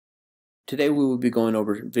Today we will be going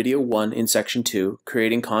over video 1 in section 2,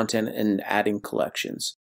 creating content and adding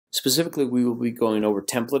collections. Specifically, we will be going over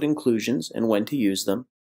template inclusions and when to use them,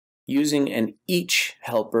 using an each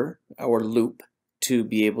helper or loop to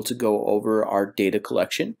be able to go over our data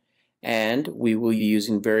collection, and we will be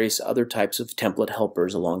using various other types of template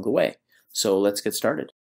helpers along the way. So let's get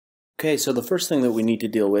started. Okay, so the first thing that we need to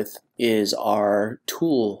deal with is our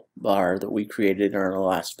toolbar that we created in our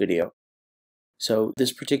last video. So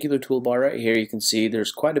this particular toolbar right here, you can see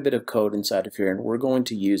there's quite a bit of code inside of here, and we're going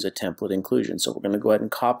to use a template inclusion. So we're going to go ahead and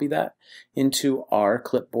copy that into our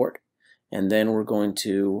clipboard, and then we're going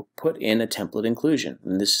to put in a template inclusion.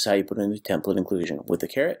 And this is how you put in the template inclusion, with a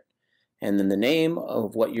caret, and then the name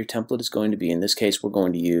of what your template is going to be. In this case, we're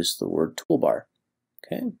going to use the word toolbar.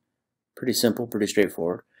 Okay, pretty simple, pretty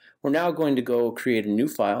straightforward. We're now going to go create a new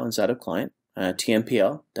file inside of client,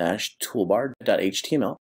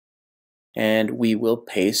 tmpl-toolbar.html. And we will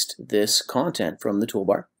paste this content from the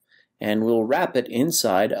toolbar, and we'll wrap it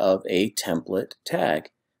inside of a template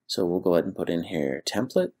tag. So we'll go ahead and put in here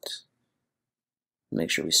template, make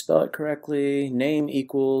sure we spell it correctly, name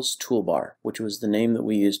equals toolbar, which was the name that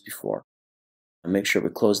we used before. And make sure we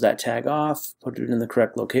close that tag off, put it in the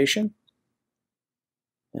correct location.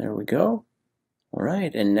 There we go. All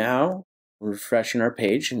right, and now we're refreshing our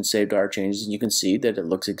page and saved our changes, and you can see that it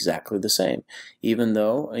looks exactly the same. Even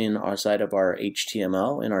though in our side of our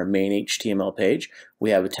HTML, in our main HTML page, we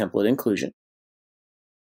have a template inclusion.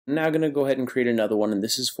 I'm now going to go ahead and create another one, and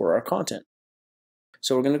this is for our content.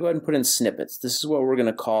 So we're going to go ahead and put in snippets. This is what we're going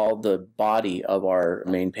to call the body of our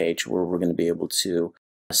main page, where we're going to be able to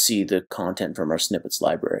see the content from our snippets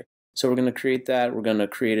library. So we're going to create that. We're going to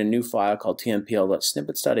create a new file called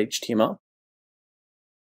tmpl.snippets.html.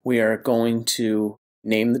 We are going to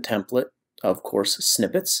name the template, of course,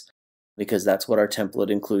 snippets, because that's what our template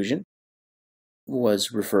inclusion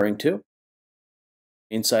was referring to.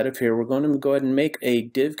 Inside of here, we're going to go ahead and make a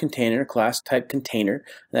div container, class type container,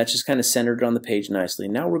 and that's just kind of centered on the page nicely.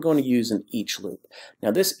 Now we're going to use an each loop. Now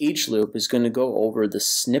this each loop is going to go over the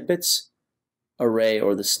snippets array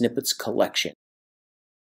or the snippets collection.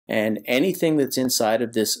 And anything that's inside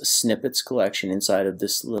of this snippets collection, inside of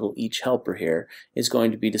this little each helper here, is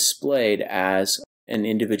going to be displayed as an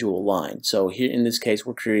individual line. So here in this case,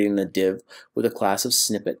 we're creating a div with a class of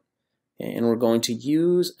snippet. And we're going to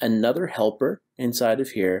use another helper inside of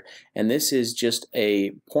here. And this is just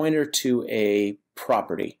a pointer to a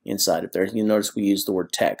property inside of there. You notice we use the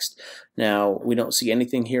word text. Now, we don't see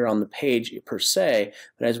anything here on the page per se,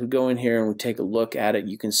 but as we go in here and we take a look at it,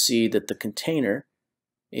 you can see that the container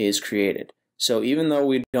is created. So even though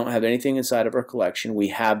we don't have anything inside of our collection, we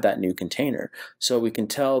have that new container. So we can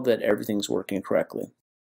tell that everything's working correctly.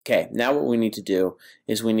 Okay, now what we need to do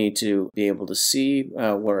is we need to be able to see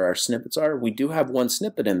where our snippets are. We do have one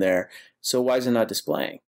snippet in there, so why is it not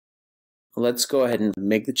displaying? Let's go ahead and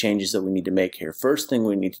make the changes that we need to make here. First thing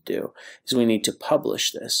we need to do is we need to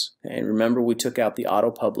publish this. And remember, we took out the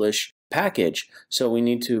auto publish package, so we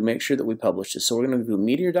need to make sure that we publish this. So we're going to do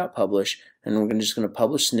meteor.publish, and we're just going to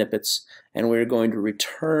publish snippets, and we're going to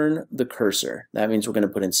return the cursor. That means we're going to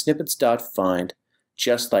put in snippets.find,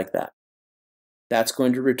 just like that. That's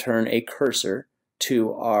going to return a cursor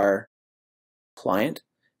to our client,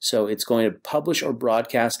 so it's going to publish or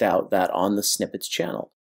broadcast out that on the snippets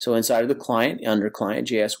channel. So inside of the client, under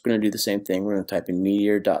client.js, we're going to do the same thing. We're going to type in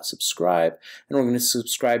meteor.subscribe, and we're going to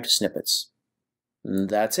subscribe to snippets. And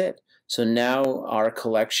that's it. So now our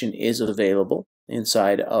collection is available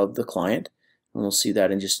inside of the client, and we'll see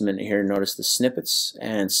that in just a minute here. Notice the snippets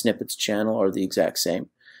and snippets channel are the exact same,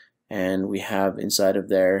 and we have inside of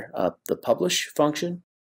there the publish function.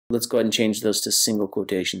 Let's go ahead and change those to single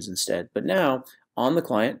quotations instead. But now on the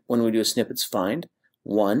client, when we do a snippets find,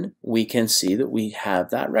 we can see that we have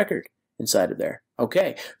that record inside of there.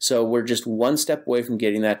 Okay, so we're just one step away from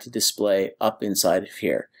getting that to display up inside of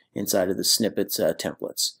here, inside of the snippets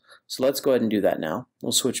templates. So let's go ahead and do that now.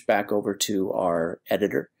 We'll switch back over to our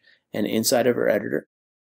editor, and inside of our editor,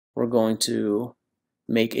 we're going to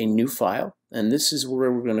make a new file, and this is where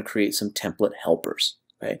we're going to create some template helpers.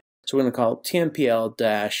 Okay, so we're going to call it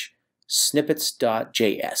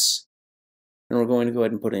tmpl-snippets.js, and we're going to go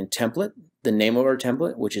ahead and put in template, the name of our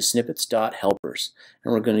template, which is snippets.helpers,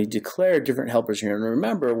 and we're going to declare different helpers here. And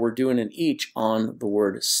remember, we're doing an each on the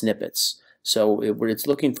word snippets. So it's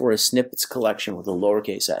looking for a snippets collection with a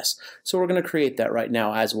lowercase s. So we're going to create that right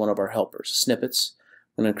now as one of our helpers. Snippets,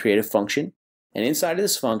 I'm going to create a function. And inside of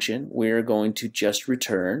this function, we're going to just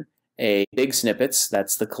return a big snippets,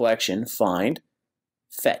 that's the collection, find,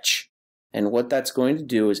 fetch. And what that's going to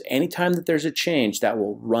do is anytime that there's a change, that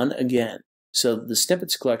will run again. So the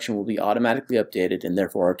snippets collection will be automatically updated, and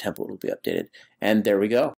therefore our template will be updated. And there we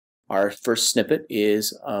go. Our first snippet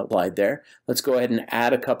is applied there. Let's go ahead and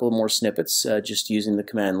add a couple more snippets just using the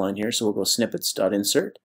command line here. So we'll go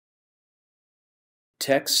snippets.insert,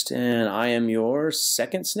 text, and I am your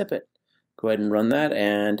second snippet. Go ahead and run that,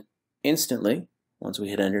 and instantly, once we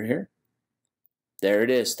hit enter here, there it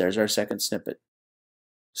is. There's our second snippet.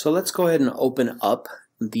 So let's go ahead and open up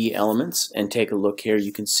the elements and take a look here.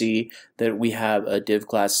 You can see that we have a div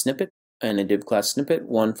class snippet and a div class snippet,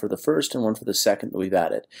 one for the first and one for the second that we've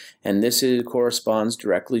added. And this corresponds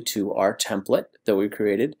directly to our template that we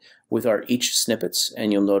created with our each snippets,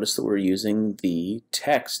 and you'll notice that we're using the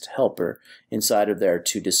text helper inside of there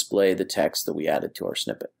to display the text that we added to our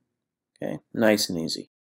snippet. Okay, nice and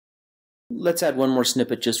easy. Let's add one more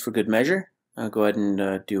snippet just for good measure. I'll go ahead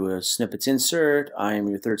and do a snippets insert. I am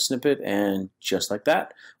your third snippet, and just like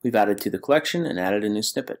that, we've added to the collection and added a new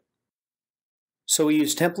snippet. So we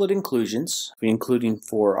use template inclusions, including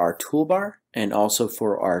for our toolbar and also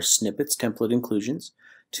for our snippets template inclusions,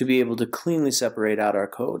 to be able to cleanly separate out our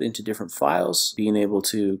code into different files, being able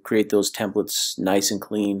to create those templates nice and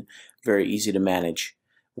clean, very easy to manage.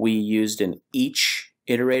 We used an each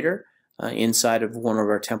iterator inside of one of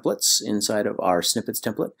our templates, inside of our snippets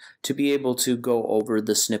template, to be able to go over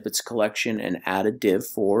the snippets collection and add a div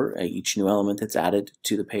for each new element that's added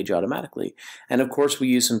to the page automatically. And of course, we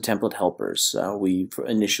use some template helpers. We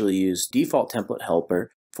initially used default template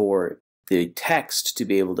helper for the text to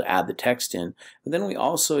be able to add the text in, but then we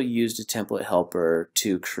also used a template helper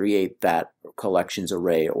to create that collections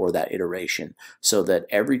array or that iteration, so that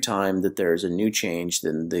every time that there's a new change,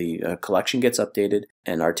 then the collection gets updated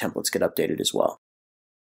and our templates get updated as well.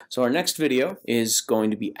 So our next video is going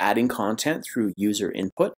to be adding content through user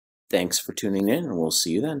input. Thanks for tuning in, and we'll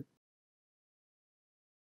see you then.